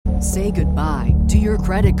Say goodbye to your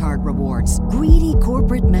credit card rewards. Greedy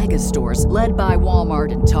corporate mega stores, led by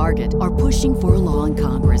Walmart and Target, are pushing for a law in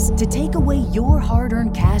Congress to take away your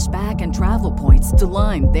hard-earned cash back and travel points to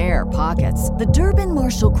line their pockets. The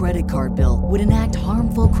Durbin-Marshall credit card bill would enact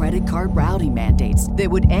harmful credit card routing mandates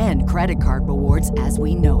that would end credit card rewards as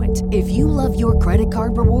we know it. If you love your credit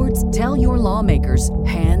card rewards, tell your lawmakers,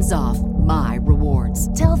 hands off my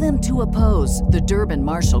rewards. Tell them to oppose the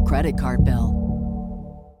Durbin-Marshall credit card bill.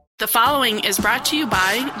 The following is brought to you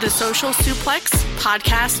by the Social Suplex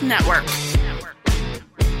Podcast Network.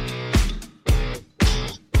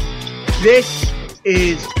 This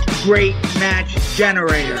is Great Match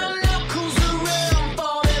Generator.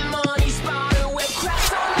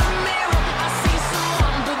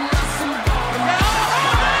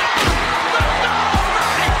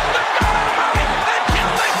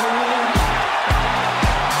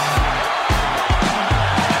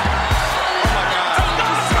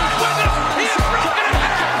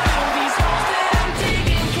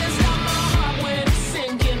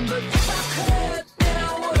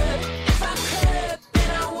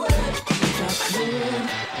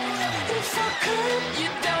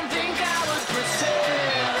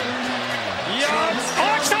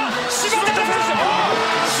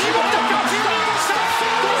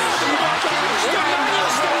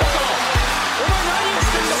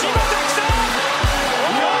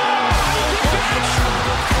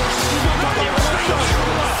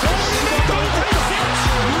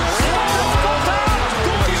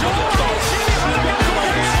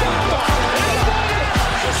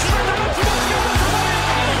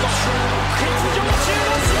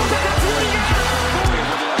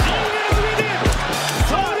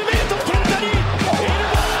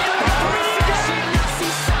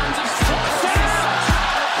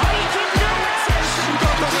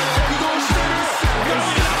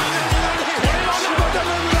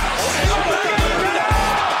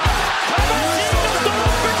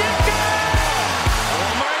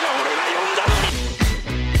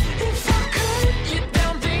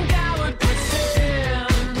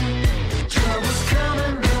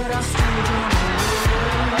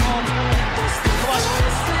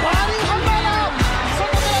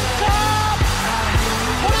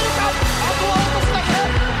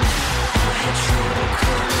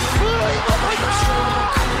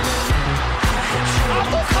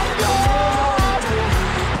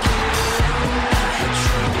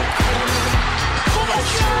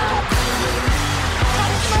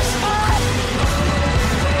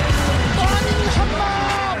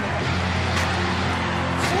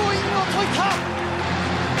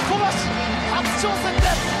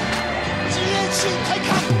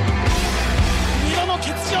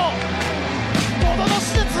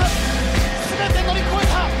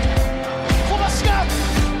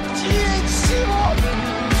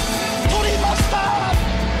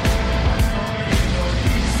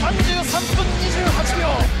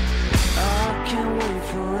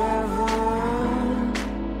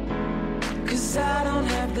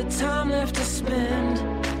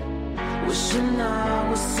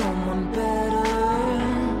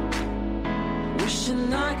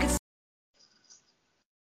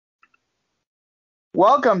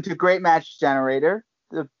 Welcome to Great Match Generator,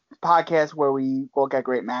 the podcast where we look at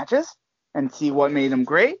great matches and see what made them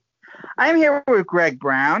great. I'm here with Greg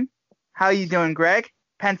Brown. How you doing, Greg?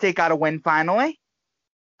 Penn State got a win finally.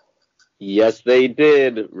 Yes, they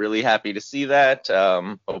did. Really happy to see that.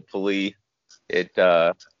 Hopefully it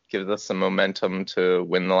gives us some momentum to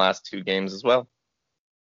win the last two games as well.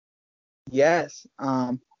 Yes.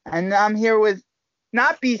 And I'm here with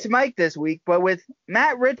not Beast Mike this week, but with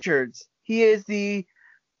Matt Richards. He is the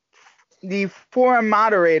forum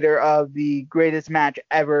moderator of the Greatest Match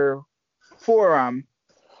Ever forum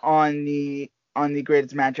on the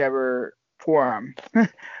Greatest Match Ever forum.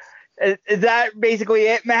 Is that basically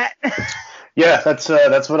it, Matt? Yeah, that's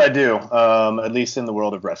what I do. At least in the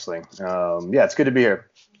world of wrestling. Yeah, it's good to be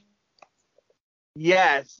here.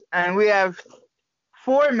 Yes, and we have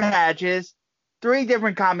 4 matches, 3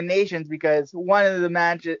 different combinations because two of the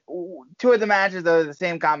matches are the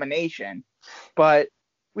same combination. But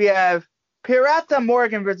we have Pirata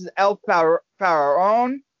Morgan versus El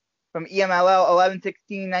Faraón from EMLL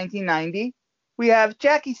 11/16/1990. We have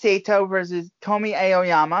Jackie Sato versus Tomi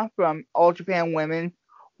Aoyama from All Japan Women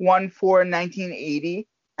 1/4/1980.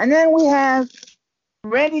 And then we have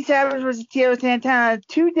Randy Savage versus Tito Santana,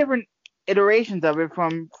 2 different iterations of it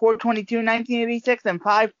from 4/22/1986 and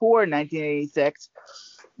 5/4/1986.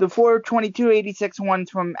 The 4/22/86 ones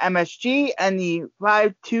from MSG and the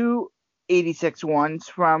 5/2/86 ones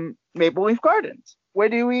from Maple Leaf Gardens. Where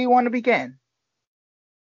do we want to begin?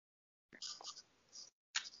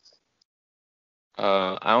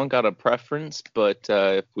 I don't got a preference, but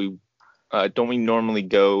if we don't we normally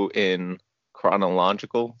go in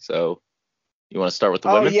chronological? So you want to start with the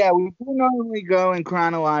Oh women? yeah, we do normally go in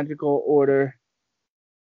chronological order.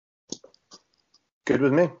 Good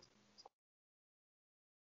with me.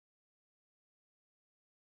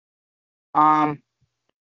 Um,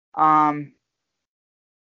 um,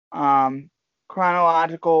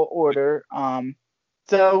 chronological order.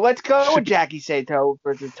 So let's go with Jackie Sato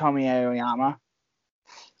versus Tomi Aoyama.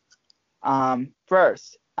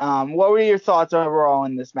 First, what were your thoughts overall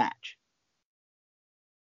in this match?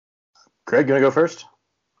 Greg, you want to go first?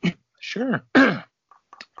 Sure.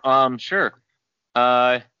 Sure.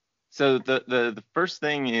 So the first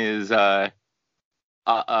thing is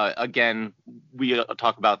again, we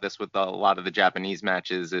talk about this with a lot of the Japanese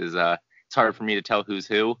matches. Is it's hard for me to tell who's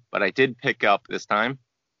who, but I did pick up this time.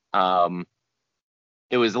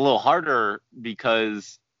 It was a little harder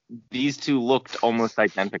because these two looked almost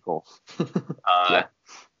identical. Yeah.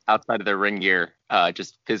 Outside of their ring gear,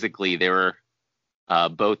 just physically, they were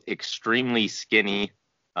both extremely skinny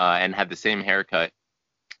and had the same haircut.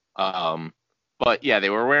 But yeah, they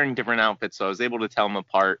were wearing different outfits, so I was able to tell them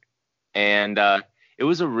apart. And it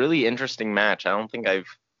was a really interesting match. I don't think I've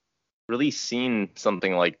really seen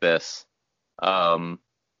something like this. It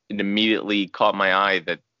immediately caught my eye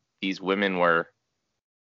that these women were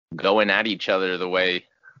going at each other the way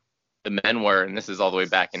the men were, and this is all the way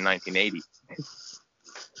back in 1980.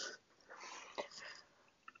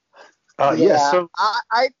 So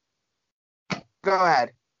I go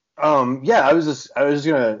ahead. I was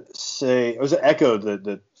gonna say, I was gonna echo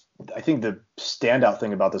the I think the standout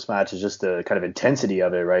thing about this match is just the kind of intensity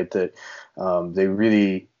of it, right? That they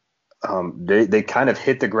really they kind of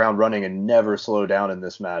hit the ground running and never slow down in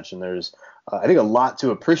this match. And there's I think a lot to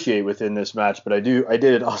appreciate within this match. But I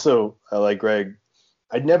did also like Greg.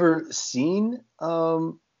 I'd never seen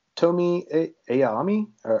Tomi Aoyama,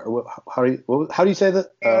 or how do you say that?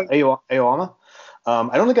 Aoyama.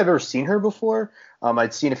 I don't think I've ever seen her before.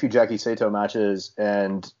 I'd seen a few Jackie Sato matches,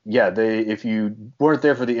 and yeah, if you weren't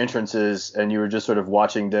there for the entrances and you were just sort of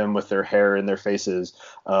watching them with their hair in their faces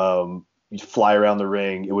fly around the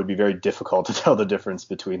ring, it would be very difficult to tell the difference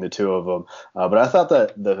between the two of them. But I thought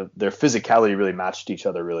that their physicality really matched each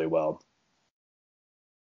other really well.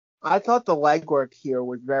 I thought the legwork here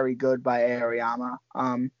was very good by Aoyama.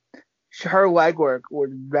 Her legwork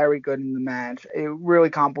was very good in the match. It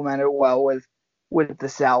really complemented well with the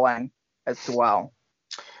selling as well.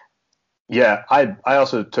 Yeah, I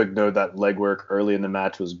also took note that legwork early in the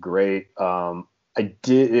match was great. I think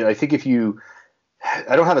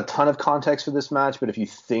I don't have a ton of context for this match, but if you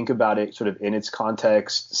think about it sort of in its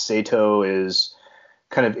context, Sato is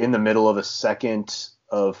kind of in the middle of a second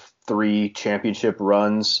of 3 championship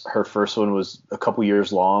runs. Her first one was a couple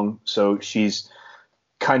years long, so she's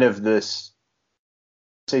kind of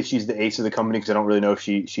say she's the ace of the company, because I don't really know if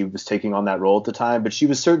she was taking on that role at the time, but she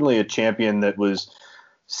was certainly a champion that was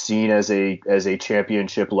seen as a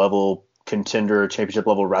championship level contender, championship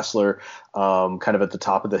level wrestler, kind of at the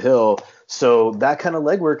top of the hill. So that kind of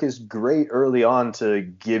legwork is great early on to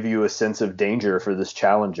give you a sense of danger for this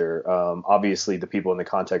challenger. Obviously the people in the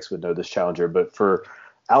context would know this challenger, but for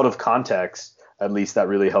out of context, at least that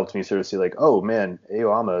really helped me sort of see like, oh man,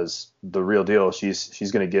 Aoyama is the real deal.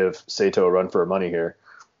 She's going to give Sato a run for her money here.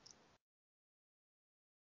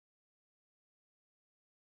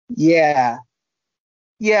 Yeah.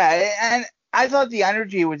 Yeah, and I thought the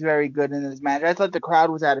energy was very good in this match. I thought the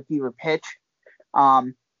crowd was at a fever pitch.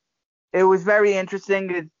 It was very interesting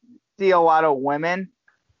to see a lot of women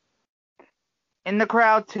in the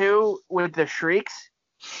crowd too, with the shrieks.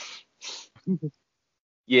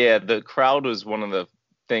 Yeah, the crowd was one of the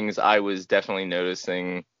things I was definitely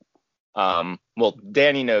noticing. Well,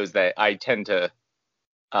 Danny knows that I tend to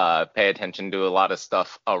pay attention to a lot of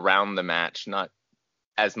stuff around the match, not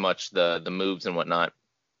as much the moves and whatnot.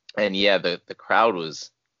 And yeah, the crowd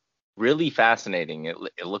was really fascinating.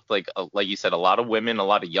 It looked like you said, a lot of women, a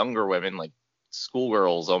lot of younger women, like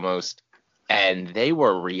schoolgirls almost, and they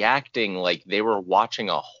were reacting like they were watching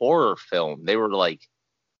a horror film. They were like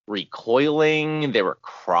recoiling, they were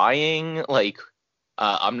crying. Like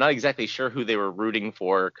I'm not exactly sure who they were rooting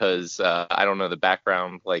for, because I don't know the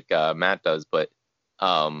background like Matt does, but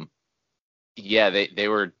yeah, they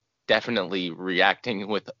were definitely reacting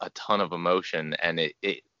with a ton of emotion, and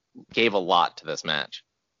it gave a lot to this match.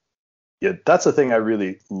 Yeah, that's the thing I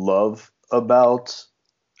really love about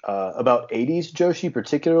 80s Joshi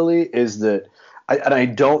particularly, is that I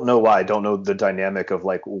don't know why. I don't know the dynamic of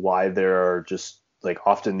like why there are just like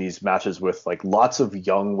often these matches with like lots of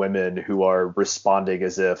young women who are responding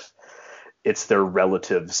as if it's their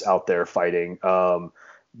relatives out there fighting.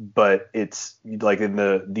 But it's like in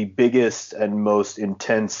the biggest and most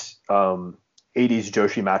intense 80s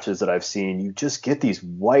Joshi matches that I've seen, you just get these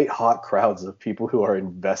white hot crowds of people who are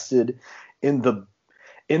invested in the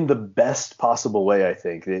best possible way. I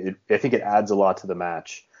think it adds a lot to the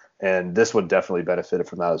match, and this one definitely benefited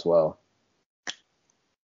from that as well.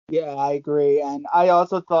 Yeah, I agree, and I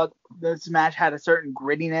also thought this match had a certain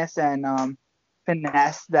grittiness and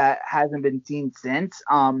finesse that hasn't been seen since.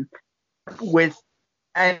 With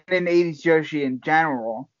and in 80s Joshi in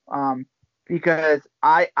general, because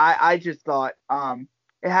I just thought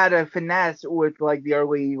it had a finesse with like the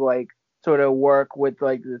early like sort of work with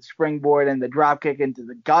like the springboard and the drop kick into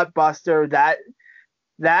the gut buster.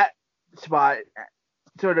 That spot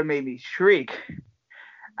sort of made me shriek.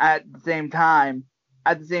 At the same time,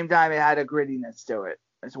 it had a grittiness to it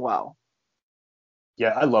as well. Yeah,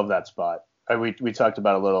 I love that spot. We talked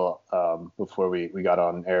about it a little before we got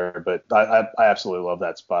on air, but I absolutely love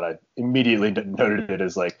that spot. I immediately noted it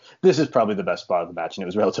as like, this is probably the best spot of the match, and it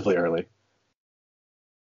was relatively early.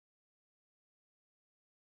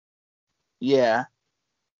 Yeah.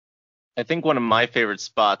 I think one of my favorite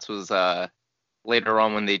spots was later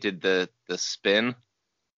on when they did the spin,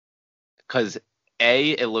 because A,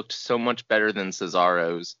 it looked so much better than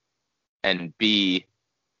Cesaro's, and B,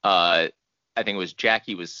 I think it was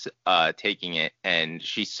Jackie was taking it, and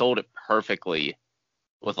she sold it perfectly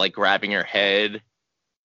with like grabbing her head.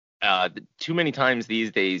 Too many times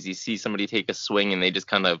these days you see somebody take a swing and they just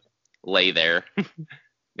kind of lay there.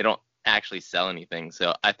 They don't actually sell anything.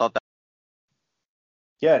 So I thought that.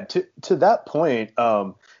 Yeah, to that point,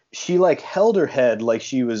 she like held her head like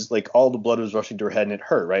she was like all the blood was rushing to her head and it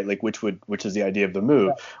hurt, right? Like which is the idea of the move.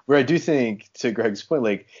 Yeah. Where I do think, to Greg's point,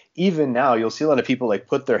 like even now you'll see a lot of people like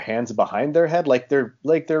put their hands behind their head like they're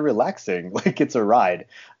relaxing, like it's a ride.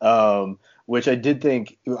 Which I did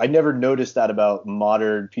think, I never noticed that about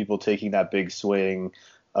modern people taking that big swing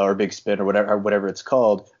or big spin or whatever it's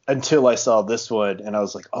called, until I saw this one and I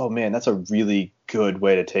was like, oh man, that's a really good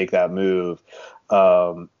way to take that move.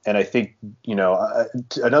 And I think, you know,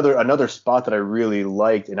 another spot that I really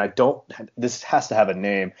liked, and this has to have a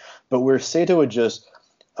name, but where Saito would just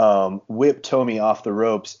whip Tomi off the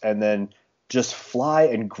ropes and then just fly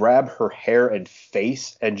and grab her hair and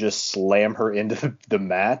face and just slam her into the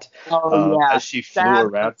mat as she flew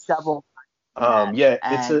around.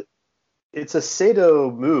 It's a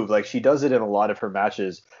Saito move. Like she does it in a lot of her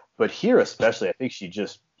matches, but here especially, I think she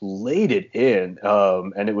just laid it in,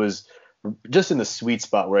 and it was just in the sweet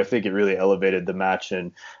spot where I think it really elevated the match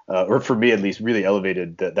and, or for me at least, really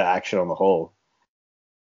elevated the action on the whole.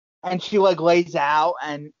 And she like lays out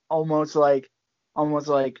and almost like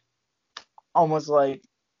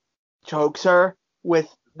chokes her with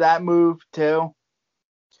that move too.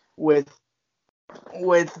 With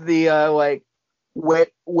the like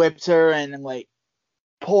whips her and like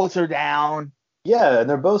pulls her down. Yeah, and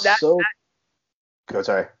they're both Go,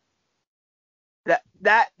 sorry.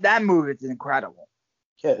 That move is incredible.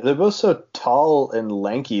 Yeah, they're both so tall and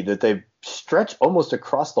lanky that they stretch almost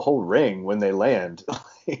across the whole ring when they land.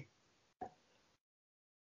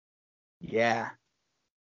 Yeah.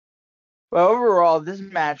 But overall, this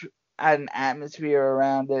match had an atmosphere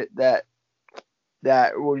around it that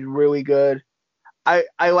was really good.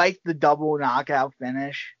 I liked the double knockout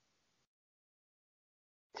finish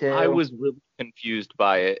too. I was really confused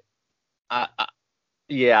by it.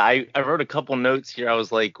 I wrote a couple notes here. I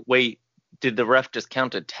was like, wait, did the ref just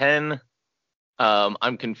count to 10?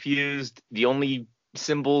 I'm confused. The only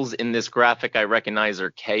symbols in this graphic I recognize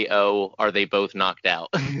are KO. Are they both knocked out?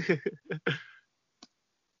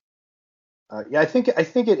 I think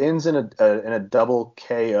it ends in a double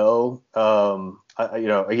KO.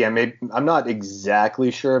 Again, maybe I'm not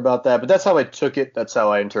exactly sure about that, but that's how I took it. That's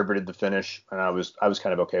how I interpreted the finish, and I was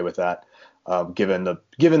kind of okay with that, given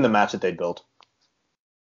the match that they built.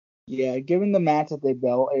 Yeah, given the match that they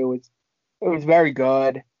built, it was very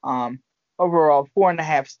good. Overall,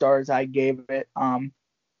 4.5 stars I gave it.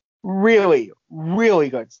 Really, really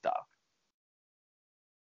good stuff.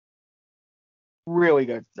 Really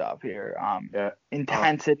good stuff here.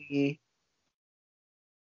 Intensity.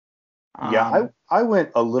 I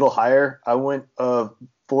went a little higher. I went 4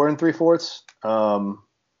 3/4.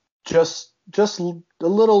 Just a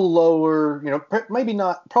little lower. You know, maybe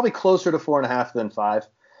not. Probably closer to 4.5 than 5.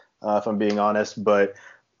 If I'm being honest, but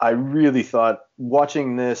I really thought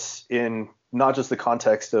watching this in not just the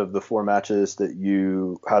context of the 4 matches that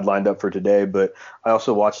you had lined up for today, but I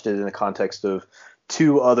also watched it in the context of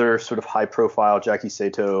 2 other sort of high-profile Jackie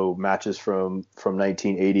Saito matches from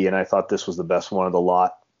 1980, and I thought this was the best one of the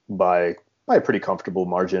lot by a pretty comfortable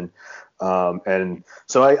margin. And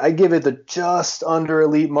so I give it the just under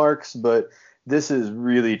elite marks, but this is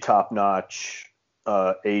really top notch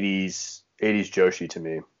 80s Joshi to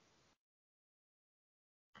me.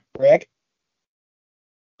 Rick?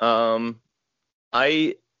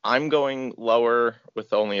 I'm going lower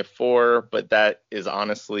with only a 4, but that is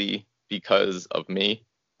honestly because of me.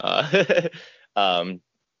 I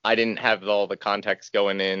didn't have all the context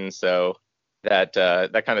going in, so that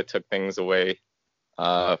kind of took things away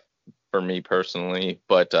for me personally.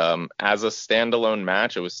 But as a standalone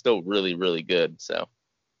match, it was still really, really good. So.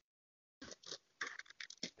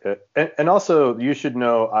 And also, you should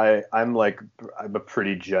know I'm a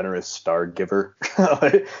pretty generous star giver,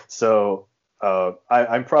 so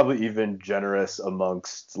I'm probably even generous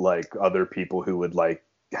amongst like other people who would like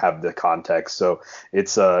have the context. So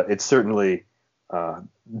it's certainly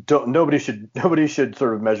nobody should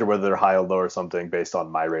sort of measure whether they're high or low or something based on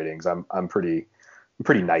my ratings. I'm pretty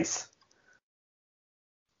nice.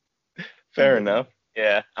 Fair enough.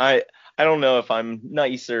 Yeah, I don't know if I'm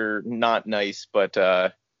nice or not nice, but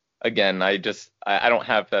again, I don't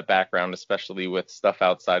have that background, especially with stuff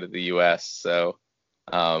outside of the U.S. So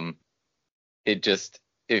it just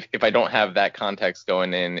if I don't have that context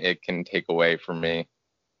going in, it can take away from me.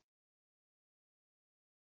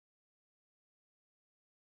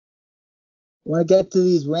 Want to get to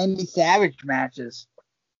these Randy Savage matches?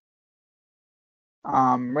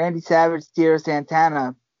 Randy Savage, Tito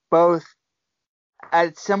Santana, both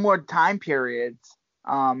at similar time periods,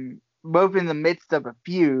 both in the midst of a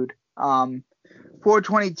feud.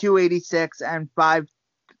 4/22/86 and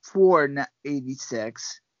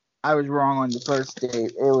 5/4/86. I was wrong on the first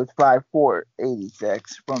date. It was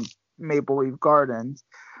 5/4/86 from Maple Leaf Gardens.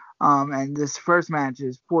 And this first match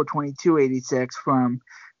is 4/22/86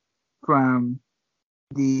 from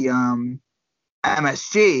the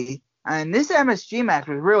MSG. And this MSG match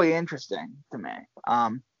was really interesting to me.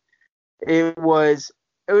 It was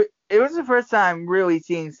the first time really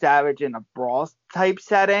seeing Savage in a brawl type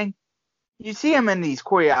setting. You see him in these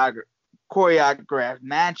choreographed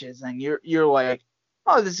matches, and you're like,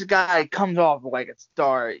 oh, this guy comes off like a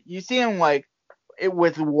star. You see him like it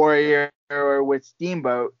with Warrior or with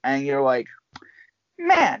Steamboat, and you're like,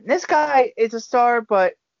 man, this guy is a star,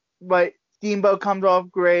 but Steamboat comes off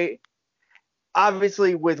great.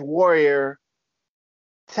 Obviously, with Warrior,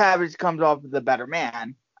 Savage comes off as a better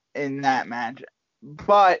man in that match.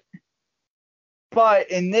 But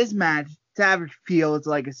in this match, Savage feels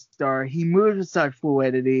like a star. He moves with such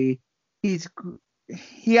fluidity. He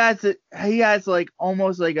has like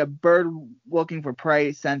almost like a bird looking for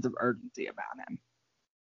prey sense of urgency about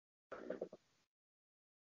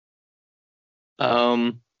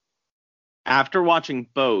him. After watching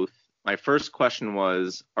both, my first question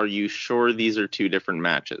was, are you sure these are two different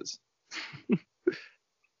matches?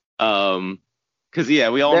 Because yeah,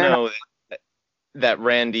 we all know that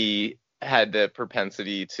Randy had the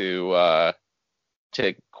propensity to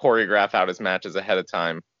choreograph out his matches ahead of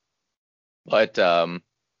time. But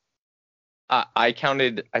I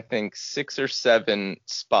counted, I think, 6 or 7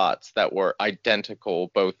 spots that were identical,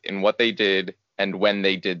 both in what they did and when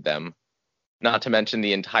they did them. Not to mention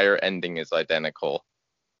the entire ending is identical.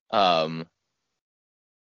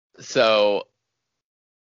 So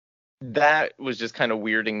that was just kind of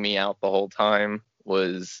weirding me out the whole time,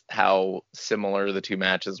 was how similar the two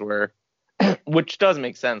matches were, which does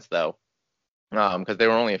make sense though, because they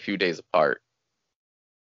were only a few days apart.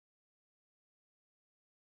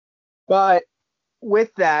 But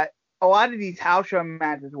with that, a lot of these house show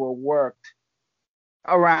matches were worked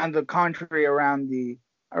around the country, around the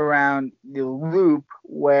loop,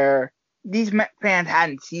 where these fans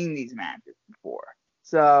hadn't seen these matches before.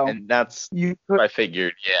 So, and that's what I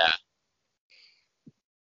figured. Yeah.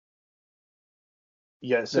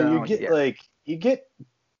 So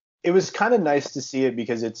it was kind of nice to see it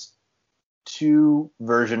because it's two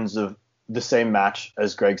versions of the same match,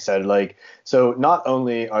 as Greg said. Like, so not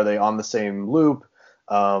only are they on the same loop,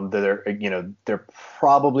 there are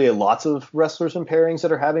probably lots of wrestlers and pairings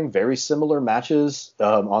that are having very similar matches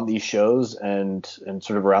on these shows and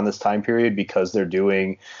sort of around this time period, because they're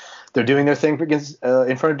doing their thing against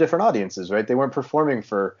in front of different audiences, right? They weren't performing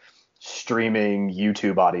for streaming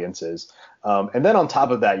YouTube audiences. And then on top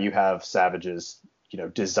of that, you have Savage's,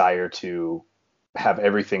 desire to have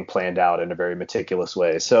everything planned out in a very meticulous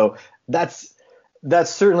way. So that's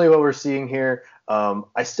certainly what we're seeing here.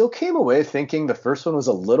 I still came away thinking the first one was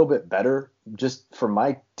a little bit better, just for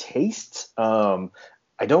my tastes. I'm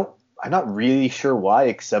not really sure why,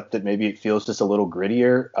 except that maybe it feels just a little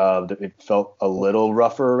grittier. It felt a little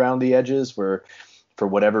rougher around the edges, where for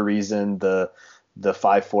whatever reason the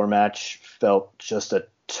 5/4 match felt just a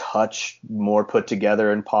touch more put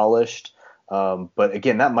together and polished. But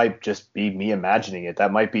again, that might just be me imagining it.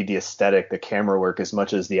 That might be the aesthetic, the camera work, as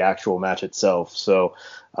much as the actual match itself. So,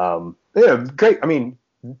 great. I mean,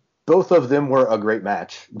 both of them were a great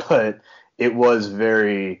match, but it was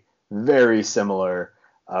very, very similar,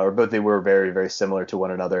 they were very, very similar to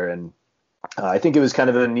one another. And I think it was kind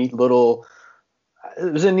of a neat little,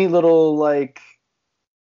 like,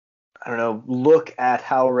 I don't know, look at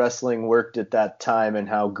how wrestling worked at that time and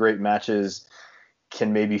how great matches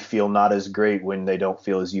can maybe feel not as great when they don't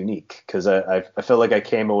feel as unique. Because I feel like I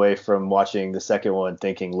came away from watching the second one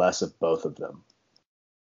thinking less of both of them.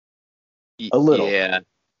 A little. Yeah,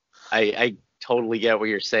 I totally get what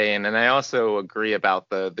you're saying, and I also agree about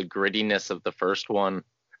the grittiness of the first one.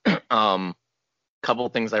 Couple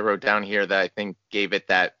of things I wrote down here that I think gave it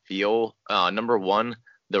that feel. Number one,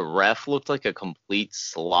 the ref looked like a complete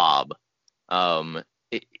slob.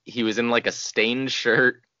 He was in like a stained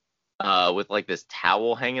shirt with like this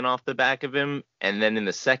towel hanging off the back of him, and then in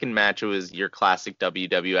the second match it was your classic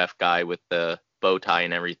WWF guy with the bow tie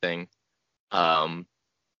and everything.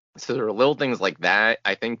 So there were little things like that.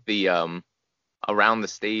 I think the around the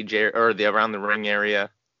stage or the around the ring area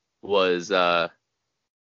was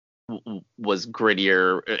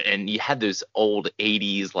grittier, and you had those old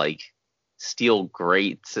 80s like steel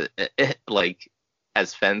grates like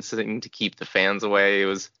as fencing to keep the fans away. It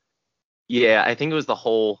was, yeah, I think it was the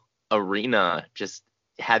whole arena just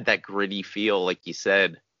had that gritty feel, like you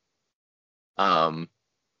said.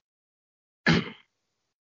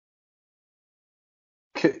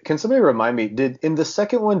 Can somebody remind me, in the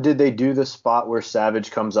second one, did they do the spot where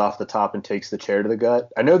Savage comes off the top and takes the chair to the gut?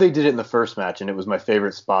 I know they did it in the first match, and it was my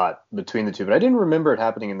favorite spot between the two, but I didn't remember it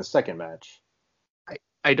happening in the second match.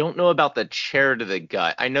 I don't know about the chair to the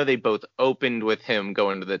gut. I know they both opened with him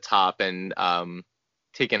going to the top and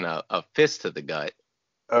taking a fist to the gut.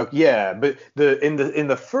 Oh, yeah, but in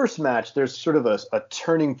the first match, there's sort of a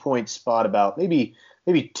turning point spot about maybe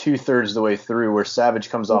 2/3 of the way through where Savage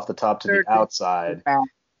comes off the top to the outside.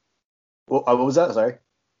 Well, what was that? Sorry.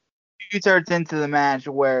 2/3 into the match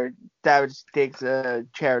where Savage takes a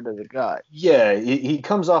chair to the gut. Yeah, he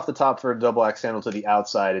comes off the top for a double axe handle to the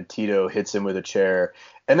outside, and Tito hits him with a chair.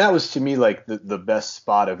 And that was, to me, like the best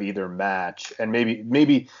spot of either match. And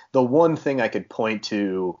maybe the one thing I could point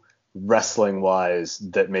to wrestling-wise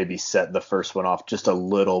that maybe set the first one off just a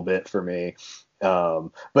little bit for me.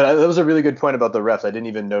 But that was a really good point about the refs. I didn't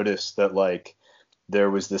even notice that, like, there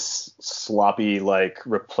was this sloppy, like,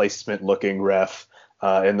 replacement-looking ref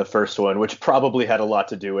in the first one, which probably had a lot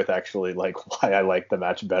to do with actually, like, why I liked the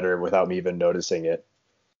match better without me even noticing it.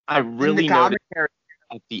 I really noticed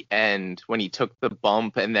at the end when he took the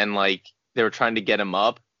bump and then, like, they were trying to get him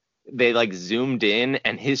up. They, like, zoomed in,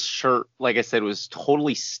 and his shirt, like I said, was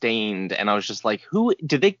totally stained. And I was just like,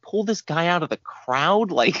 did they pull this guy out of the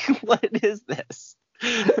crowd? Like, what is this?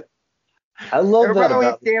 I love that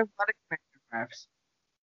about the athletic refs.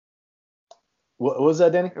 What was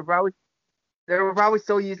that, Danny? They were probably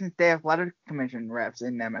still using the athletic commission refs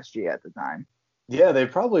in MSG at the time. Yeah, they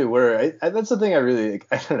probably were. That's the thing I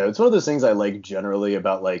don't know. It's one of those things I like generally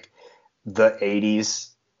about, like, the 80s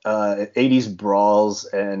brawls,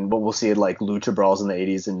 and what we'll see in, like, lucha brawls in the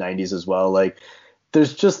 80s and 90s as well. Like,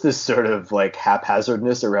 there's just this sort of, like,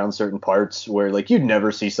 haphazardness around certain parts where, like, you'd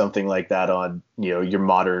never see something like that on, you know, your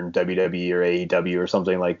modern WWE or AEW or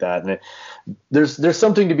something like that. And there's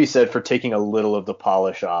something to be said for taking a little of the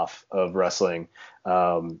polish off of wrestling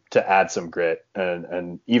to add some grit,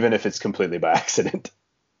 and even if it's completely by accident.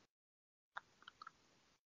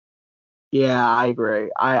 Yeah, I agree.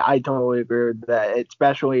 I totally agree with that,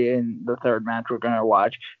 especially in the third match we're going to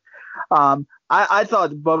watch. I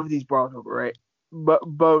thought both of these brawls were great.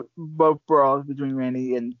 Both brawls between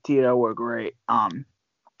Randy and Tito were great.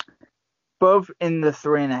 Both in the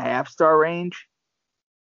 3.5 star range.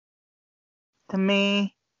 To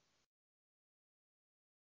me.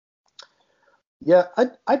 Yeah,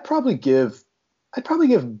 I'd probably give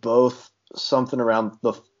both something around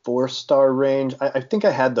the 4-star range. I think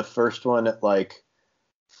I had the first one at like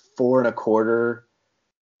 4.25.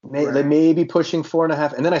 They may be pushing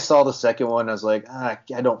 4.5, and then I saw the second one. And I was like, I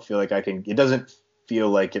don't feel like I can. It doesn't feel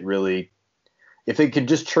like it really. If they could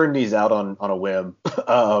just churn these out on a whim,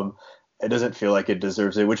 it doesn't feel like it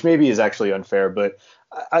deserves it, which maybe is actually unfair. But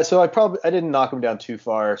I didn't knock them down too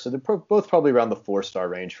far, so they're both probably around the 4-star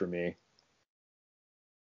range for me.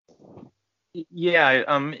 Yeah,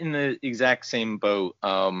 I'm in the exact same boat.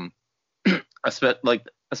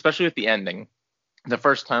 Especially with the ending. The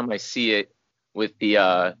first time I see it with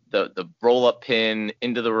the roll up pin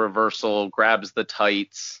into the reversal, grabs the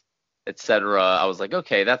tights, etc. I was like,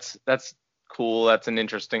 okay, that's cool. That's an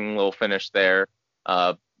interesting little finish there.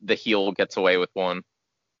 The heel gets away with one.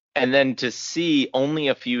 And then to see only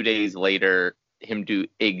a few days later him do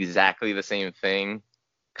exactly the same thing,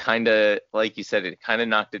 kind of, like you said, it kind of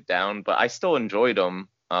knocked it down, but I still enjoyed him.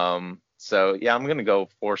 So, yeah, I'm going to go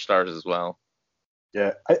 4 stars as well.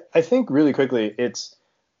 Yeah, I think really quickly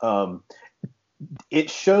it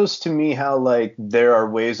shows to me how like there are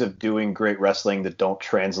ways of doing great wrestling that don't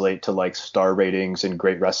translate to like star ratings and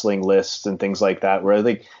great wrestling lists and things like that, where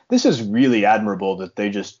like this is really admirable that they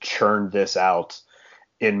just churned this out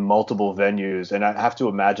in multiple venues. And I have to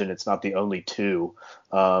imagine it's not the only two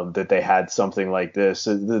that they had something like this,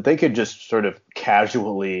 so that they could just sort of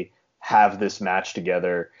casually have this match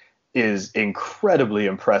together is incredibly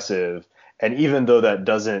impressive. And even though that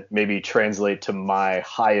doesn't maybe translate to my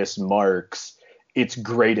highest marks, it's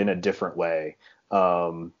great in a different way.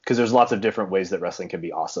 Because there's lots of different ways that wrestling can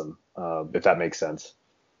be awesome, if that makes sense.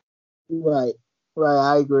 Right.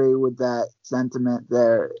 I agree with that sentiment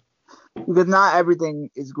there. Because not everything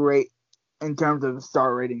is great in terms of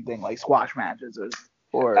star rating thing, like squash matches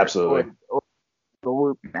or Absolutely. or the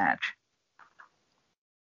loop match.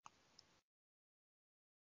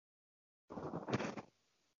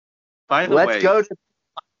 By the Let's way, go to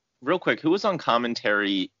real quick, who was on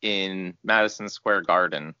commentary in Madison Square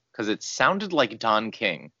Garden? Because it sounded like Don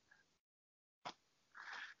King.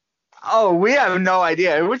 Oh, we have no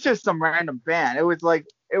idea. It was just some random fan. It was like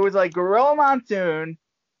Gorilla Monsoon,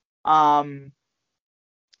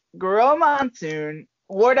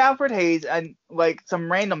 Ward Alfred Hayes, and like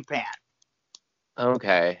some random fan.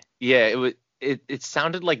 Okay. Yeah, it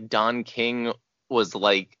sounded like Don King was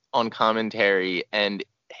like on commentary, and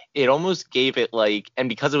it almost gave it like, and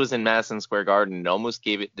because it was in Madison Square Garden, it almost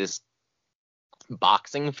gave it this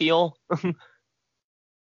boxing feel.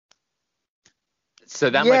 So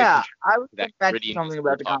that might have I was that mention something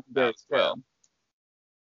about the commentary as well.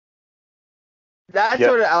 That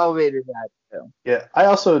sort of elevated that too. Yeah, I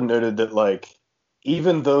also noted that like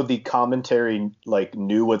even though the commentary like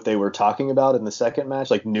knew what they were talking about in the second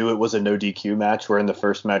match, like knew it was a no DQ match, where in the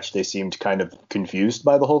first match they seemed kind of confused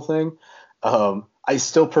by the whole thing. I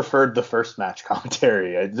still preferred the first match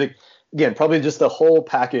commentary. I think again, probably just the whole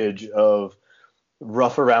package of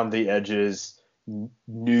rough around the edges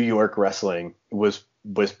New York wrestling was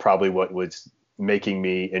probably what was making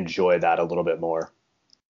me enjoy that a little bit more.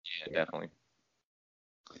 Yeah, definitely.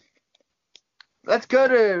 Let's go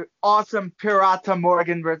to awesome Pirata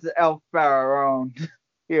Morgan versus El Faraón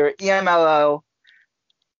here, EMLO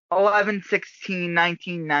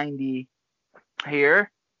 11/16/1990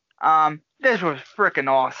 here. This was freaking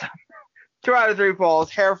awesome. 2 out of 3 falls,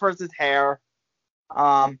 hair versus hair.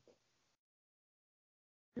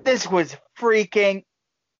 This was freaking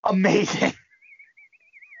amazing.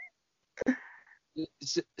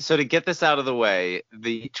 So to get this out of the way,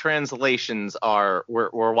 the translations are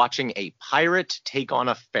we're watching a pirate take on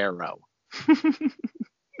a pharaoh.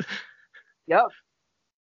 Yep.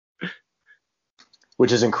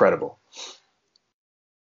 Which is incredible.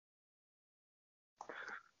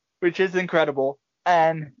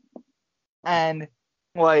 And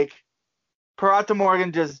like Pirata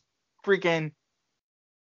Morgan just freaking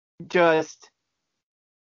just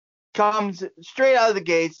comes straight out of the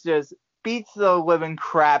gates, just beats the living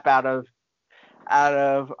crap out of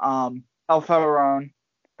El Faraón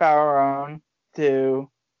to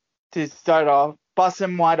start off, bust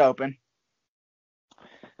him wide open.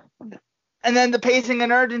 And then the pacing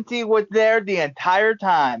and urgency was there the entire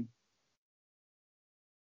time.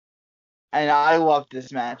 And I loved this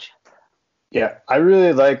match. Yeah, I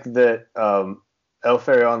really like that El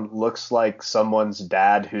Faraón looks like someone's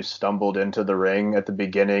dad who stumbled into the ring at the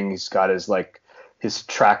beginning. He's got his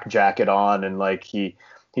track jacket on, and like he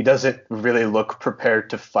doesn't really look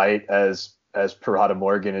prepared to fight as Pirata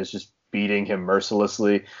Morgan is just beating him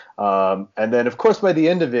mercilessly. And then of course by the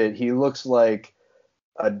end of it, he looks like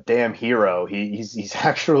a damn hero. He's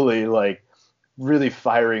actually like really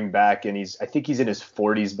firing back, and I think he's in his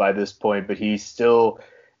 40s by this point, but he still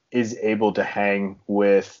is able to hang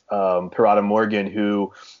with Pirata Morgan,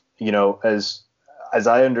 who, you know, as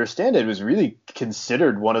I understand it, was really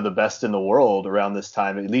considered one of the best in the world around this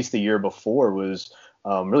time. At least the year before was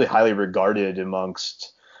really highly regarded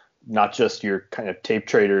amongst not just your kind of tape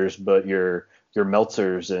traders, but your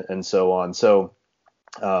Meltzers and so on. So,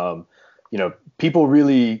 you know, people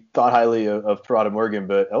really thought highly of Pirata Morgan,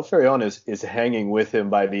 but El Faraón is hanging with him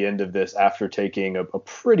by the end of this after taking a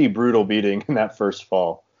pretty brutal beating in that first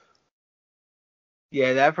fall.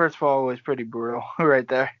 Yeah, that first fall was pretty brutal right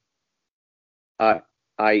there. The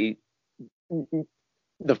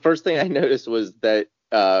first thing I noticed was that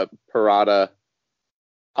Pirata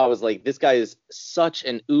I was like, this guy is such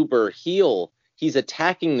an uber heel. He's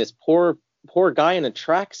attacking this poor guy in a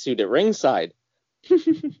tracksuit at ringside.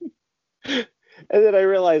 And then I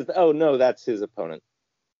realized, oh no, that's his opponent.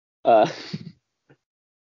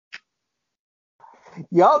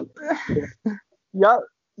 Yup.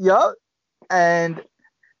 Yup. And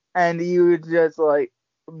you would just like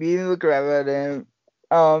beating the crap out of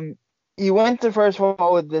him. He went to first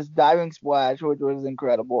fall with this diving splash, which was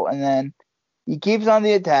incredible, and then he keeps on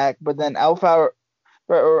the attack, but then Alpha,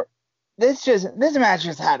 this match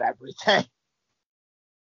just had everything.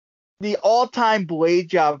 The all-time blade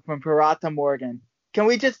job from Pirata Morgan. Can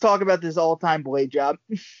we just talk about this all-time blade job?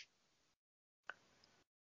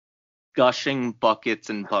 Gushing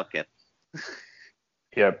buckets and buckets.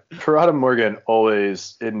 Yeah, Pirata Morgan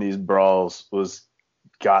always in these brawls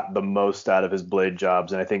got the most out of his blade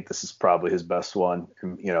jobs, and I think this is probably his best one.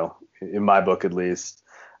 In my book at least.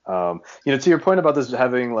 To your point about this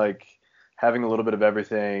having a little bit of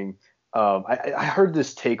everything. I heard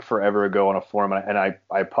this take forever ago on a forum, and I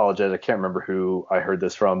apologize, I can't remember who I heard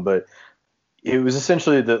this from, but it was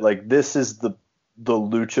essentially that this is the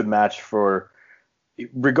lucha match for,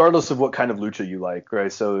 regardless of what kind of lucha you like,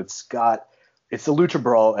 right? So it's a lucha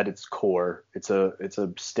brawl at its core. It's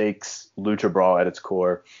a stakes lucha brawl at its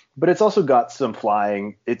core, but it's also got some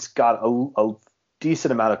flying. It's got a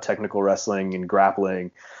decent amount of technical wrestling and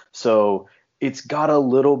grappling. So it's got a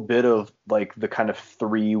little bit of the kind of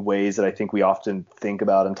three ways that I think we often think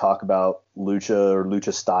about and talk about lucha or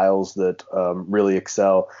lucha styles that really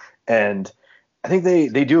excel. And I think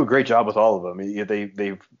they do a great job with all of them.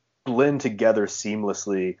 They blend together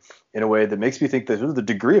seamlessly in a way that makes me think that the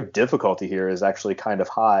degree of difficulty here is actually kind of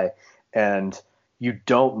high. And you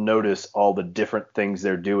don't notice all the different things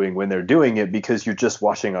they're doing when they're doing it because you're just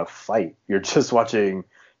watching a fight. You're just watching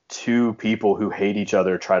two people who hate each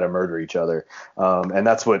other try to murder each other. And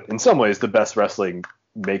that's what, in some ways, the best wrestling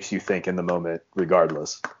makes you think in the moment,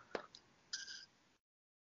 regardless.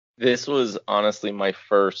 This was honestly my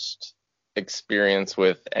first experience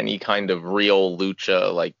with any kind of real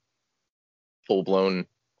lucha, full-blown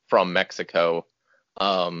from Mexico.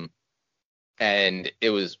 And it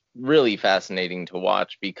was really fascinating to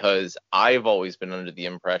watch because I've always been under the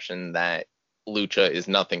impression that lucha is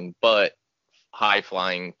nothing but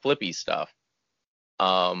high-flying, flippy stuff.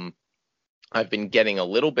 I've been getting a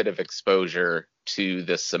little bit of exposure to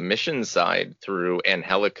the submission side through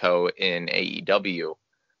Angelico in AEW.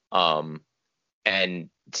 And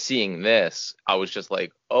seeing this, I was just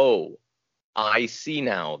like, oh, I see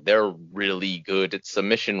now. They're really good at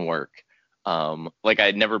submission work.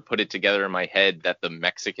 I'd never put it together in my head that the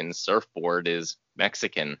Mexican surfboard is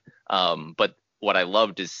Mexican. But what I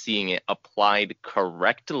loved is seeing it applied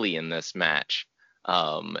correctly in this match.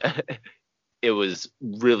 It was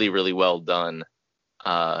really, really well done.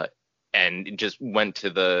 And it just went to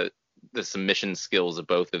the submission skills of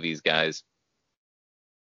both of these guys.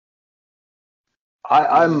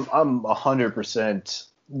 I'm 100%,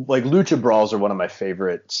 lucha brawls are one of my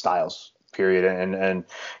favorite styles, period. And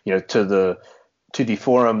to the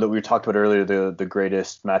forum that we talked about earlier, the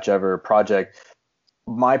greatest match ever project,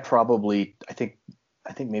 I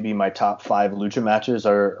think maybe my top 5 lucha matches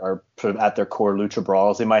are sort of at their core lucha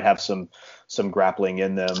brawls. They might have some grappling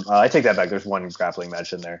in them. I take that back. There's one grappling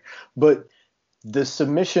match in there, but the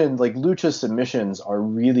submission, lucha submissions, are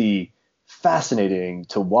really fascinating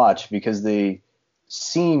to watch because they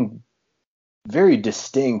seem very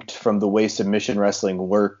distinct from the way submission wrestling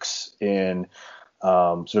works in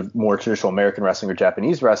sort of more traditional American wrestling or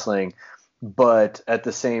Japanese wrestling. But at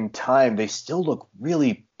the same time, they still look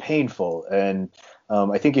really painful. And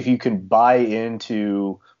I think if you can buy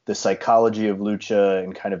into the psychology of lucha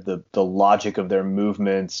and kind of the logic of their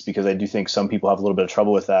movements, because I do think some people have a little bit of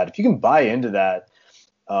trouble with that. If you can buy into that,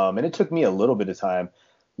 and it took me a little bit of time,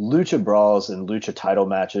 lucha brawls and lucha title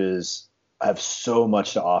matches have so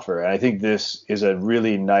much to offer. And I think this is a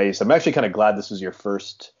really nice, I'm actually kind of glad this was your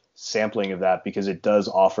first sampling of that, because it does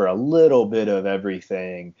offer a little bit of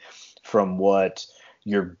everything from what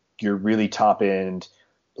your really top end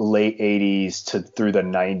late 80s to through the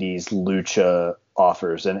 90s lucha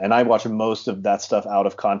offers. And I watch most of that stuff out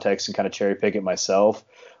of context and kind of cherry pick it myself,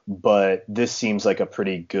 but this seems like a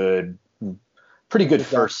pretty good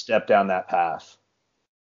first step down that path.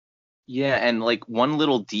 Yeah, and one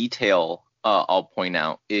little detail I'll point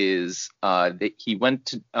out is that he went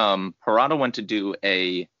to Parada went to do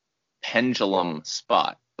a pendulum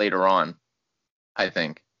spot later on, I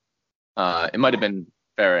think. It might have been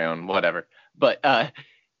Pharaon, whatever. But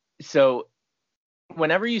so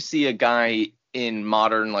whenever you see a guy in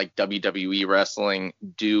modern WWE wrestling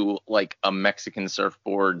do a Mexican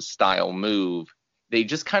surfboard style move, they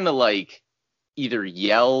just kind of like either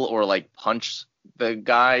yell or like punch the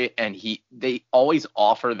guy, and they always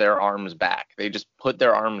offer their arms back. They just put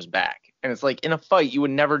their arms back. And it's like in a fight, you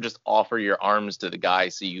would never just offer your arms to the guy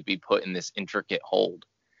so you'd be put in this intricate hold.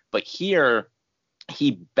 But here,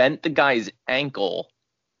 he bent the guy's ankle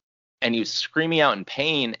and he was screaming out in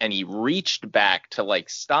pain, and he reached back to like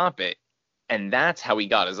stop it. And that's how he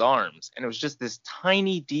got his arms. And it was just this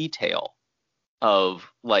tiny detail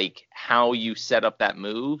of like how you set up that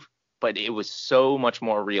move, but it was so much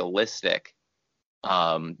more realistic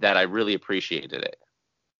that I really appreciated it.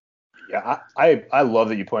 Yeah, I love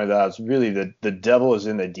that you pointed that out. It's really the devil is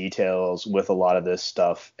in the details with a lot of this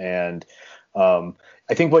stuff. And I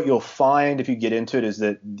think what you'll find if you get into it is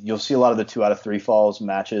that you'll see a lot of the 2 out of 3 falls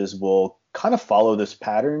matches will kind of follow this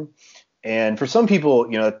pattern. And for some people,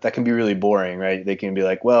 that can be really boring, right? They can be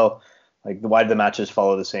like, well, like why do the matches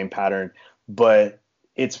follow the same pattern? But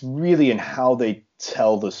it's really in how they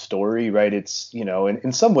tell the story, right? It's,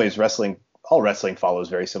 in some ways all wrestling follows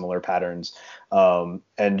very similar patterns. And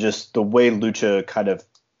just the way Lucha kind of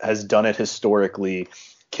has done it historically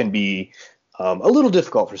can be a little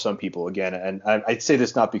difficult for some people, again. And I'd say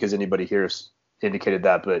this not because anybody here has indicated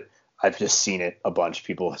that, but I've just seen it a bunch.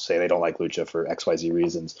 People say they don't like Lucha for XYZ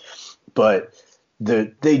reasons. But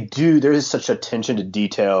there is such attention to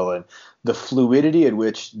detail and the fluidity at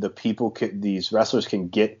which these wrestlers can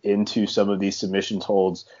get into some of these submission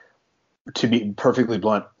holds, to be perfectly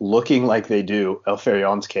blunt, looking like they do. El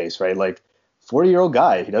Ferion's case, right? Like 40-year-old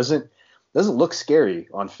guy, he doesn't look scary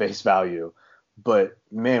on face value, but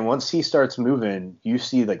man, once he starts moving, you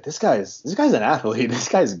see like this guy's an athlete. This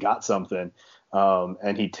guy's got something,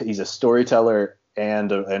 and he's a storyteller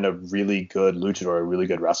and a really good luchador, a really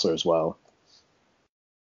good wrestler as well.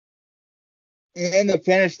 And the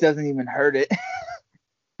finish doesn't even hurt it.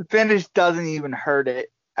 The finish doesn't even hurt it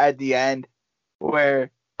at the end, where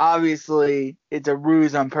obviously it's a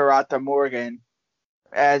ruse on Pirata Morgan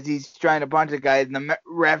as he's trying to punch the guy, and the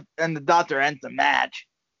ref and the doctor ends the match.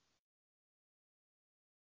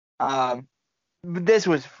 But this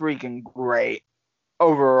was freaking great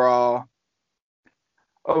overall.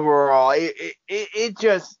 It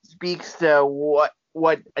just speaks to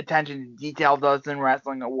what attention to detail does in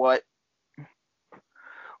wrestling, and what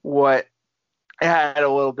it had a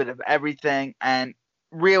little bit of everything, and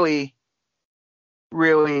really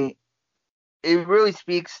it really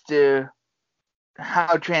speaks to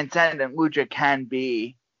how transcendent Lucha can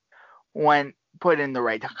be when put in the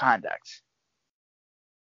right context.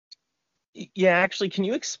 Yeah, actually, can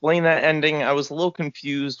you explain that ending? I was a little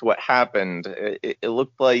confused what happened. It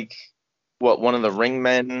looked like one of the ring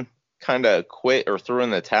men kind of quit or threw in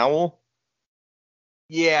the towel.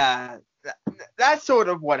 Yeah, that's sort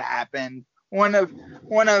of what happened. One of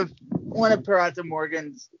Pirata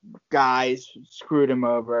Morgan's guys screwed him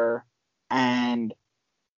over, and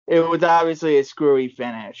it was obviously a screwy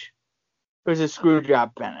finish. It was a screw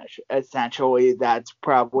job finish. Essentially, that's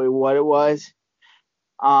probably what it was.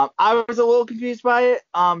 I was a little confused by it.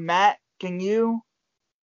 Matt, can you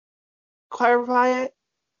clarify it?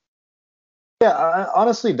 Yeah,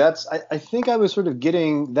 honestly, I think I was sort of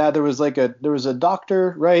getting that there was a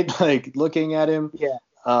doctor, right, like looking at him. Yeah.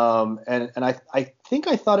 And I think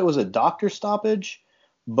I thought it was a doctor stoppage,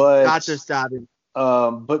 but Doctor stoppage.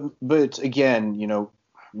 But again,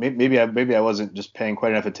 maybe I wasn't just paying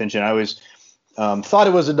quite enough attention. I was thought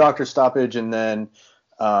it was a doctor stoppage, and then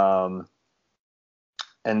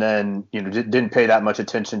didn't pay that much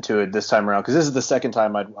attention to it this time around, because this is the second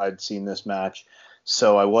time I'd seen this match,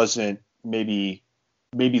 so I wasn't maybe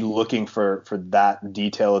looking for that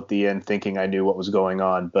detail at the end, thinking I knew what was going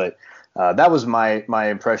on. But that was my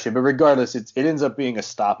impression. But regardless, it ends up being a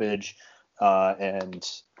stoppage, and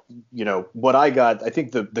what I got, I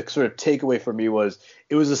think the sort of takeaway for me was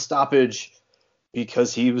it was a stoppage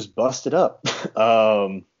because he was busted up.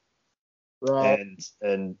 Right.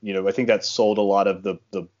 And I think that sold a lot of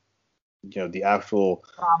the actual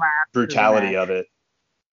brutality of it.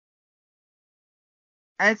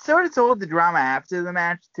 And it sort of sold the drama after the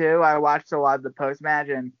match too. I watched a lot of the post match,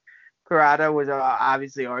 and Pirata was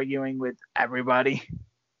obviously arguing with everybody.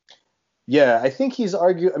 Yeah, I think he's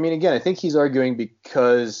arguing. I mean, again, I think he's arguing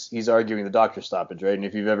because he's arguing the doctor stoppage, right? And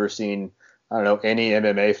if you've ever seen, I don't know, any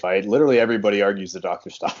MMA fight, literally everybody argues the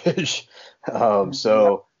doctor stoppage.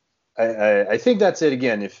 So I think that's it.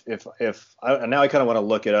 Again, if now I kind of want to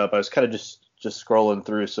look it up. I was kind of just scrolling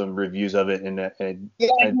through some reviews of it, and he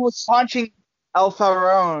was punching El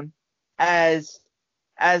Faraón as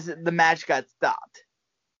the match got stopped.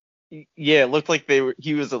 Yeah, it looked like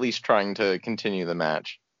he was at least trying to continue the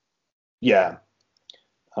match. Yeah.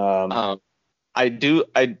 I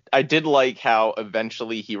did like how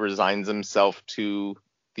eventually he resigns himself to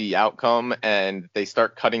the outcome and they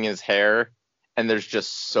start cutting his hair and there's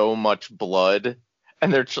just so much blood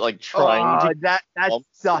and they're like trying Oh, to that's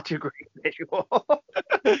such a great visual.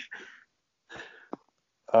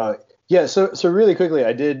 Yeah, so really quickly,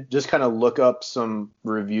 I did just kind of look up some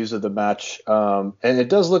reviews of the match, and it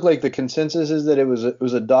does look like the consensus is that it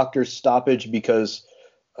was a doctor's stoppage because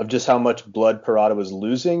of just how much blood Parada was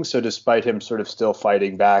losing. So despite him sort of still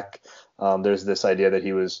fighting back, there's this idea that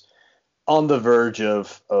he was on the verge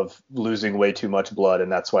of losing way too much blood,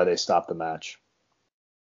 and that's why they stopped the match.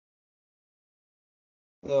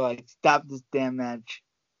 They're like, stop this damn match.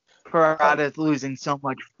 Parada's losing so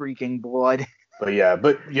much freaking blood. But yeah,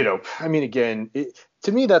 I mean, again,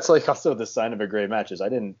 to me, that's like also the sign of a great match is I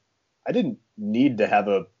didn't need to have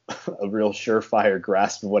a real surefire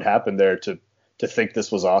grasp of what happened there to think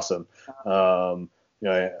this was awesome. I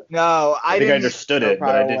think I understood it,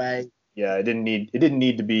 but I didn't. Yeah, it didn't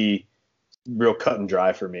need to be real cut and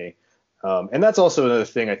dry for me. And that's also another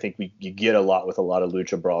thing I think you get a lot with a lot of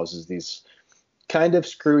lucha brawls is these kind of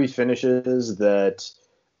screwy finishes that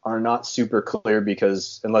are not super clear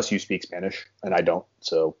because unless you speak Spanish, and I don't,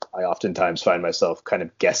 so I oftentimes find myself kind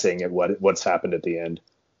of guessing at what's happened at the end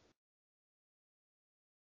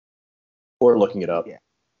or looking it up. Yeah.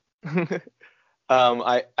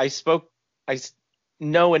 I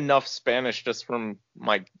know enough Spanish just from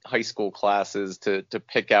my high school classes to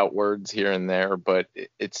pick out words here and there, but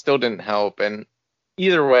it still didn't help. And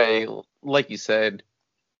either way, like you said,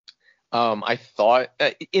 I thought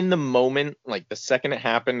in the moment, like the second it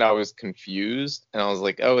happened, I was confused and I was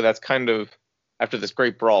like, oh, that's kind of after this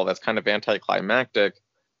great brawl, that's kind of anticlimactic.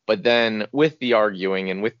 But then with the arguing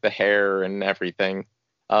and with the hair and everything,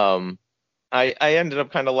 I ended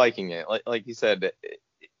up kind of liking it. Like you said,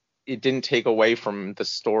 it didn't take away from the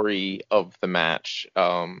story of the match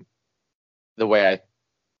the way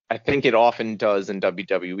I think it often does in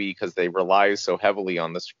WWE because they rely so heavily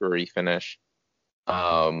on the screwy finish.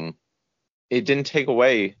 It didn't take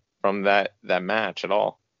away from that match at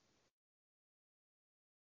all.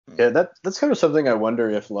 Yeah, that's kind of something I wonder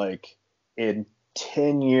if like in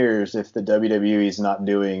 10 years, if the WWE is not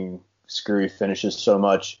doing screwy finishes so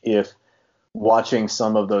much, if watching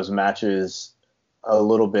some of those matches a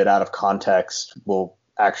little bit out of context will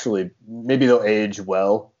actually, maybe they'll age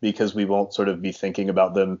well because we won't sort of be thinking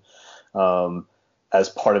about them as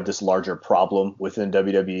part of this larger problem within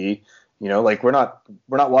WWE. Like we're not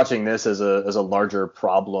watching this as a larger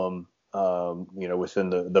problem, within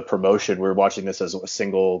the promotion. We're watching this as a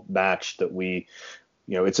single match that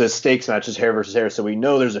it's a stakes match, it's hair versus hair. So we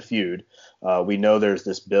know there's a feud. We know there's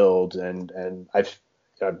this build, and I've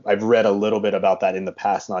read a little bit about that in the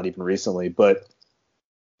past, not even recently, but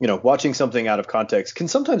watching something out of context can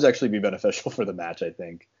sometimes actually be beneficial for the match, I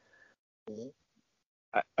think.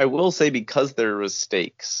 I will say because there was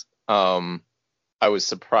stakes, I was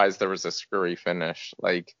surprised there was a screwy finish.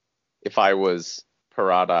 Like, if I was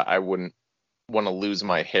Parada, I wouldn't want to lose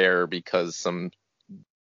my hair because some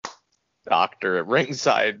doctor at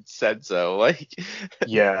ringside said so. Like,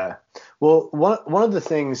 yeah. Well, one of the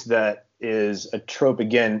things that is a trope,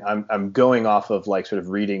 again, I'm going off of like sort of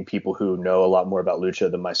reading people who know a lot more about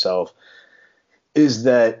lucha than myself, is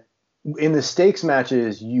that in the stakes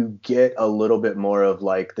matches you get a little bit more of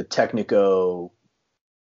like the Technico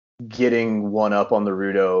getting one up on the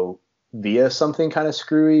Rudo via something kind of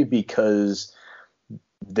screwy because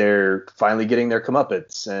they're finally getting their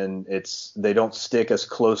comeuppance and they don't stick as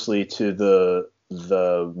closely to the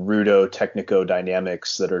Rudo Technico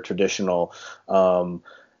dynamics that are traditional.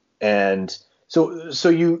 And so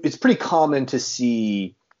it's pretty common to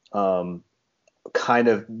see kind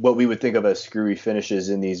of what we would think of as screwy finishes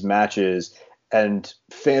in these matches, and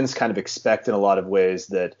fans kind of expect in a lot of ways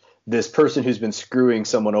that this person who's been screwing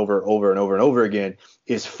someone over and over and over again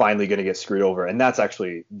is finally going to get screwed over. And that's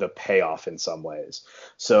actually the payoff in some ways.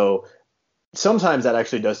 So sometimes that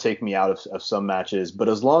actually does take me out of some matches, but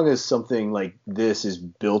as long as something like this is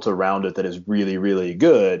built around it that is really, really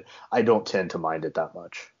good, I don't tend to mind it that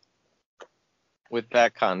much. With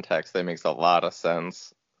that context, that makes a lot of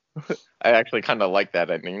sense. I actually kind of like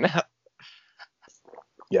that ending now.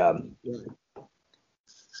 Yeah.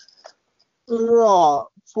 Raw.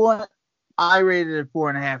 I rated it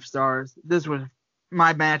 4.5 stars. This was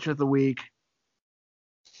my match of the week.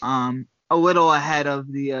 A little ahead of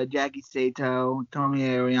the Jackie Sato, Tomi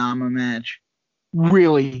Aoyama match.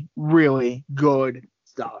 Really, really good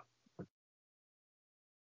stuff.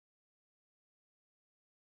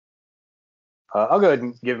 I'll go ahead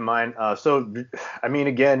and give mine. So, I mean,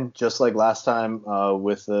 again, just like last time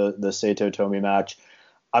with the Sato Tomi match,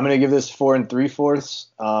 I'm going to give this 4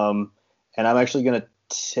 3/4. And I'm actually going to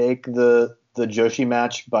take the Joshi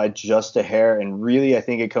match by just a hair. And really, I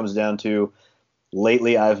think it comes down to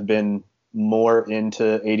lately I've been more into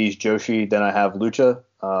 80s Joshi than I have Lucha.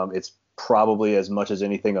 It's probably as much as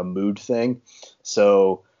anything a mood thing.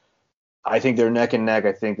 So I think they're neck and neck.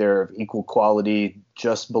 I think they're of equal quality,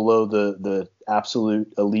 just below the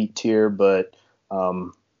absolute elite tier, but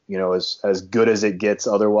as good as it gets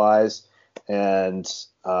otherwise. And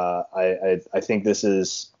I think this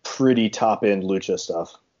is pretty top end Lucha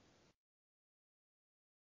stuff.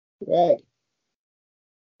 Right.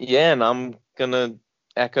 Yeah, and I'm gonna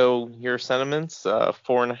echo your sentiments.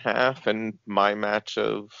 4.5 and my match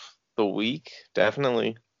of the week,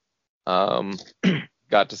 definitely.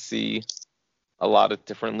 Got to see a lot of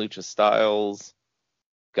different lucha styles.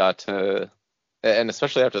 And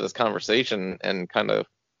especially after this conversation and kind of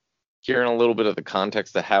hearing a little bit of the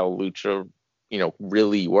context of how lucha,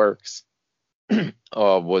 really works, it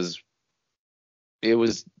was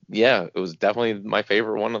definitely my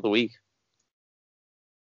favorite one of the week.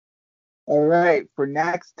 All right, for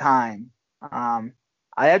next time, I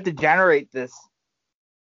have to generate this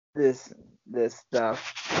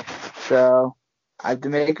stuff. So I have to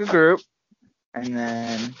make a group, and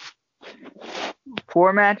then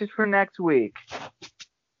 4 matches for next week.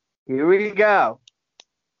 Here we go.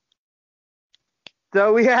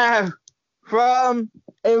 So we have from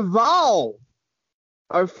Evolve,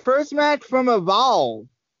 our first match from Evolve.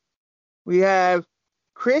 We have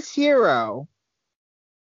Chris Hero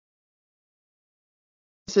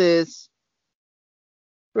versus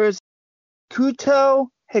Kuto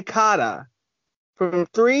Hikata from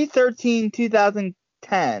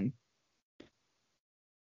 3/13/2010.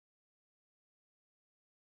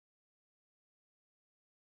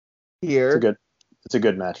 Here, It's a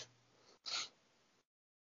good match.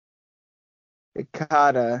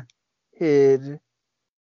 Hikata Hidaka.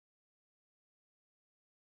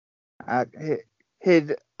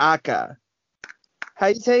 How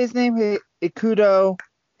do you say his name? Ikuto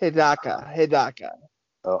Hidaka.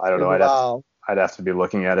 Oh, I don't know. I'd have to be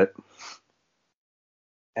looking at it,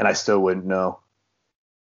 and I still wouldn't know.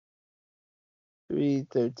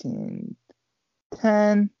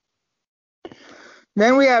 3/13/10.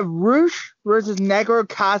 Then we have Rush versus Negro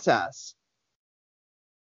Casas.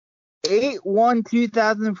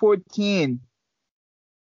 8/1/2014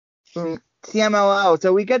 from CMLL.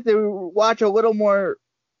 So we get to watch a little more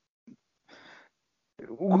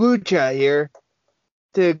lucha here,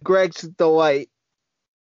 to Greg's delight.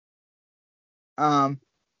 And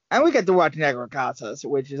we get to watch Negro Casas,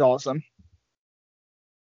 which is awesome.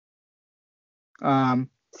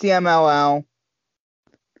 CMLL.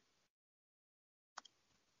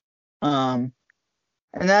 And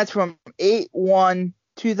that's from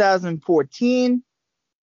 8/1/2014.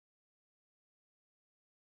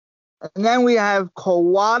 And then we have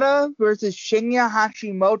Kawada versus Shinya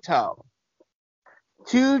Hashimoto.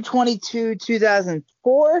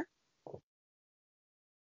 2/22/2004.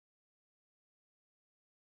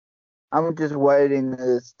 I'm just writing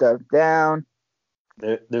this stuff down.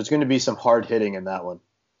 There's going to be some hard hitting in that one.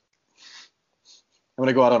 I'm going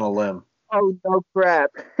to go out on a limb. Oh, no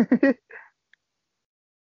crap.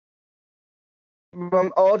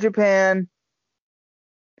 From All Japan,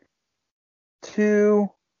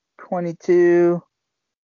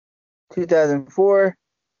 2/22/2004.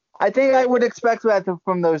 I think I would expect that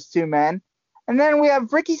from those two men. And then we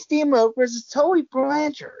have Ricky Steamboat versus Tully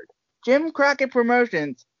Blanchard. Jim Crockett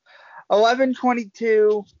Promotions,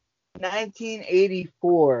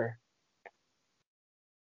 11/22/1984.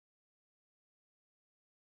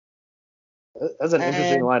 That's an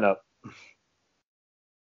interesting lineup.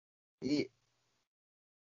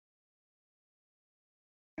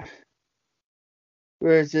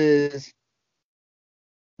 Versus,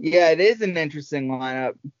 it is an interesting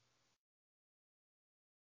lineup.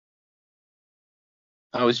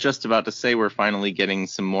 I was just about to say we're finally getting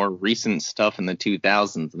some more recent stuff in the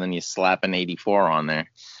 2000s, and then you slap an 84 on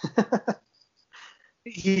there.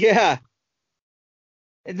 Yeah.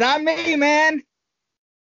 It's not me, man.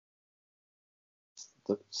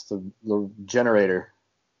 It's the generator.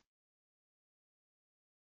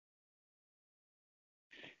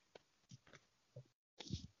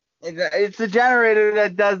 It's the generator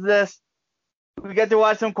that does this. We get to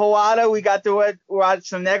watch some Kawada. We got to watch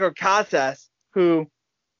some Negro Casas, who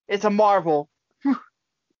it's a marvel.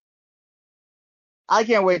 I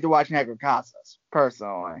can't wait to watch Negro Casas,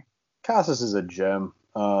 personally. Casas is a gem.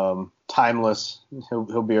 Timeless.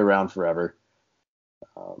 He'll be around forever.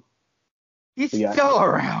 He's still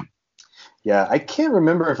around. Yeah, I can't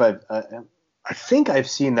remember if I I think I've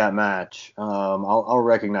seen that match. I'll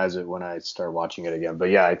recognize it when I start watching it again. But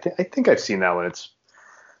yeah, I think I've seen that one. It's,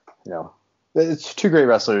 it's two great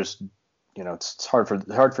wrestlers. It's hard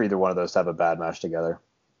for either one of those to have a bad match together.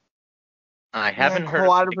 I haven't heard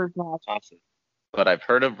of but I've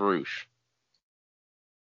heard of Roosh.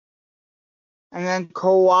 And then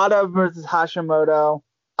Kawada versus Hashimoto.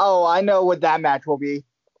 Oh, I know what that match will be.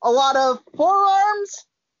 A lot of forearms,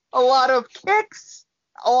 a lot of kicks,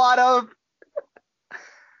 a lot of...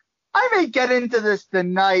 I may get into this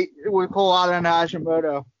tonight with Kawada and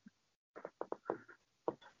Hashimoto.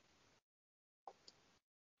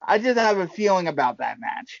 I just have a feeling about that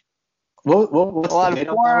match. What's a lot the of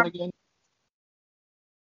forearms again?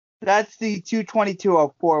 That's the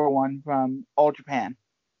 222.04 one from All Japan.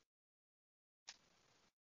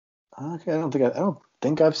 Okay, I don't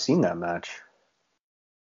think I've seen that match.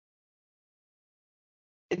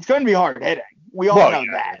 It's going to be hard hitting. We all know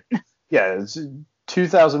that. Yeah, it's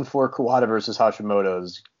 2004 Kawada versus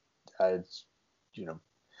Hashimoto's. It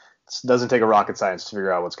doesn't take a rocket science to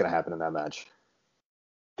figure out what's going to happen in that match.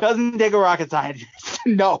 Doesn't take a rocket scientist.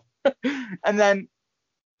 No. And then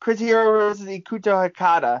Chris Hero versus Ikuto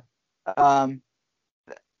Hakata.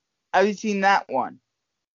 Have you seen that one?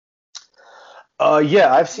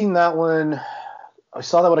 Yeah, I've seen that one. I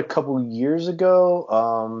saw that one a couple years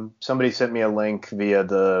ago. Somebody sent me a link via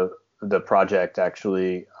the project,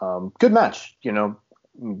 actually. Good match. That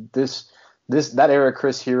era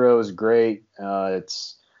Chris Hero is great.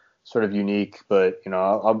 It's sort of unique, but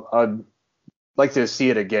I'd like to see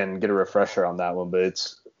it again, get a refresher on that one.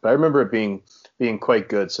 But I remember it being quite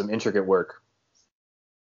good. Some intricate work.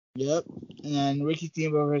 Yep. And then Ricky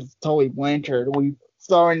Steamboat versus Tully Blanchard. We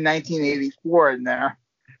saw in 1984 in there.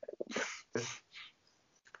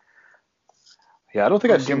 Yeah, I don't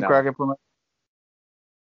think I've seen that one.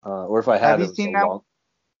 Or if I have you seen that one?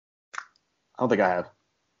 I don't think I have.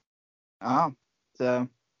 Oh,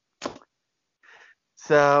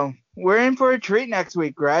 so we're in for a treat next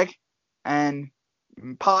week, Greg, and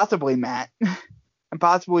possibly Matt, and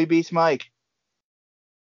possibly Beast Mike.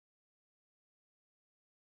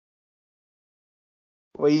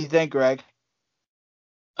 What do you think, Greg?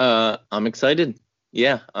 I'm excited.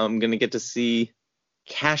 Yeah, I'm gonna get to see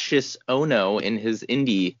Cassius Ohno in his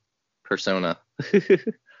indie persona.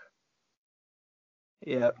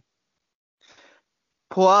 Yep.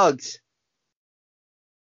 Plugs.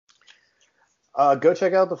 Go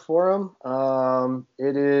check out the forum.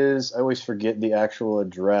 It is, I always forget the actual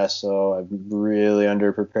address, so I'm really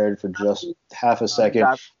underprepared for just half a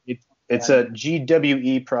second. It's at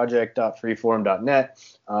gweproject.freeforum.net.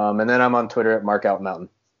 And then I'm on Twitter at MarkOutMountain.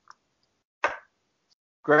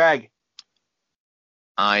 Greg.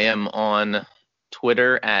 I am on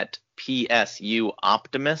Twitter at PSU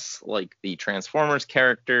Optimus, like the Transformers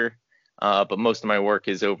character. But most of my work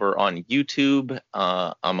is over on YouTube.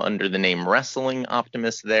 I'm under the name Wrestling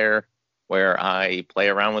Optimus there, where I play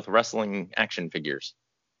around with wrestling action figures.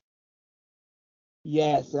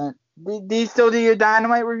 Yes. Do you still do your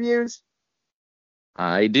Dynamite reviews?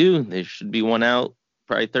 I do. There should be one out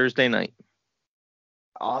probably Thursday night.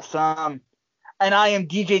 Awesome. And I am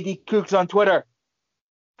DJ D Kooks on Twitter.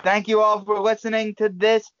 Thank you all for listening to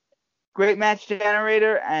this Great Match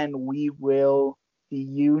Generator, and we will see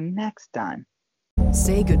you next time.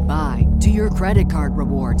 Say goodbye to your credit card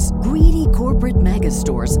rewards. Greedy corporate mega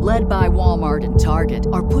stores, led by Walmart and Target,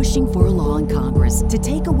 are pushing for a law in Congress to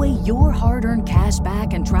take away your hard-earned cash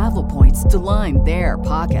back and travel points to line their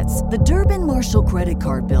pockets. The Durbin-Marshall credit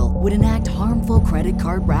card bill would enact harmful credit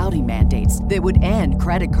card routing mandates that would end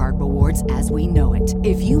credit card rewards as we know it.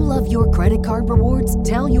 If you love your credit card rewards,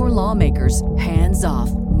 tell your lawmakers, hands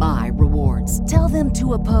off my rewards. Tell them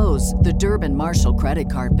to oppose the Durbin-Marshall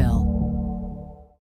credit card bill.